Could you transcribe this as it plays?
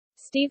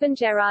Steven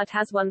Gerrard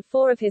has won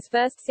 4 of his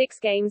first 6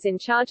 games in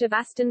charge of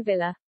Aston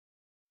Villa.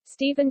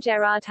 Steven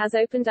Gerrard has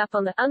opened up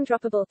on the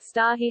undroppable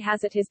star he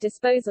has at his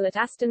disposal at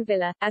Aston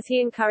Villa, as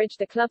he encouraged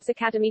the club's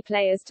academy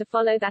players to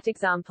follow that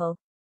example.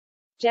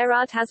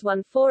 Gerrard has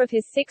won 4 of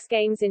his 6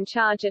 games in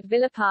charge at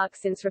Villa Park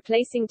since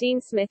replacing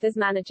Dean Smith as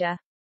manager.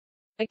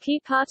 A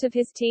key part of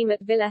his team at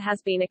Villa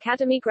has been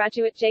academy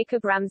graduate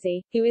Jacob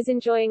Ramsey, who is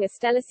enjoying a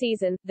stellar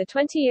season. The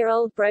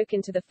 20-year-old broke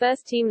into the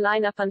first-team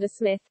lineup under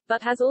Smith,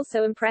 but has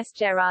also impressed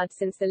Gerrard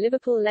since the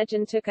Liverpool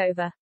legend took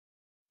over.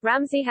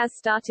 Ramsey has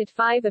started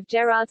 5 of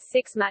Gerrard's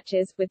 6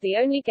 matches, with the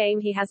only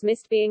game he has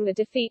missed being the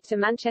defeat to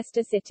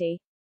Manchester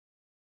City.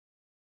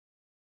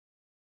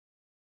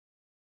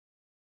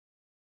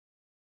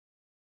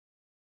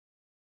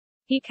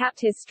 He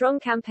capped his strong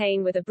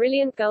campaign with a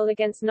brilliant goal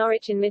against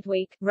Norwich in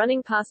midweek,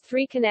 running past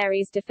 3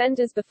 Canaries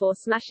defenders before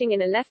smashing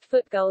in a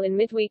left-foot goal in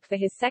midweek for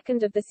his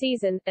second of the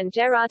season, and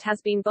Gerrard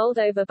has been bowled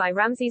over by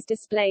Ramsey's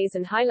displays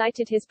and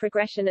highlighted his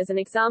progression as an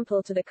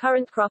example to the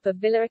current crop of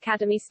Villa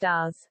Academy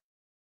stars.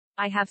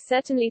 I have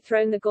certainly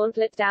thrown the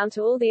gauntlet down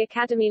to all the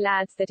academy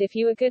lads that if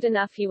you are good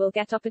enough you will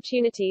get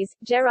opportunities,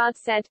 Gerrard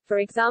said. For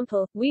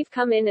example, we've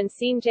come in and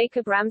seen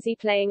Jacob Ramsey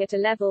playing at a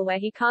level where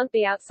he can't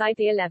be outside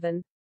the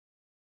 11.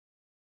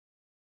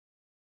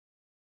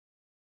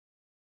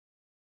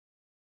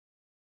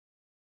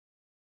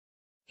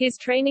 His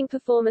training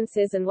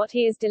performances and what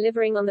he is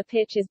delivering on the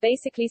pitch is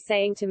basically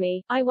saying to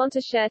me, I want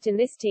a shirt in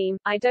this team,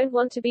 I don't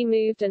want to be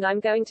moved and I'm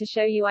going to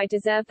show you I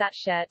deserve that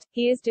shirt.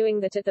 He is doing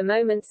that at the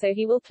moment so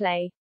he will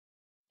play.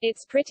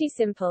 It's pretty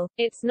simple.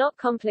 It's not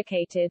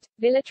complicated.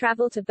 Villa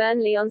travel to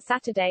Burnley on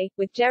Saturday,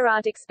 with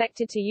Gerrard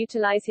expected to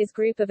utilize his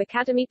group of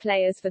academy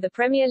players for the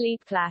Premier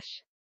League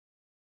clash.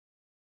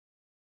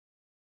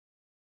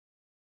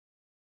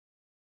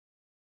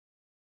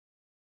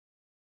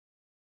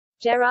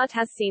 Gerrard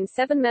has seen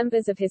 7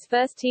 members of his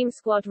first-team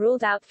squad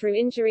ruled out through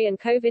injury and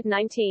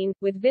COVID-19,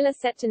 with Villa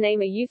set to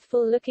name a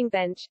youthful-looking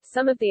bench.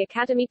 Some of the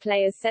academy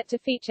players set to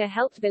feature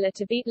helped Villa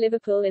to beat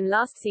Liverpool in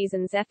last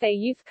season's FA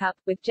Youth Cup,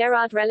 with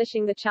Gerrard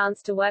relishing the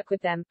chance to work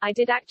with them. I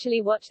did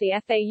actually watch the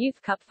FA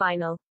Youth Cup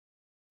final.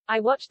 I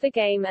watched the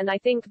game and I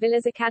think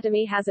Villa's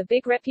academy has a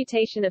big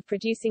reputation of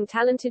producing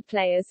talented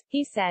players,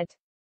 he said.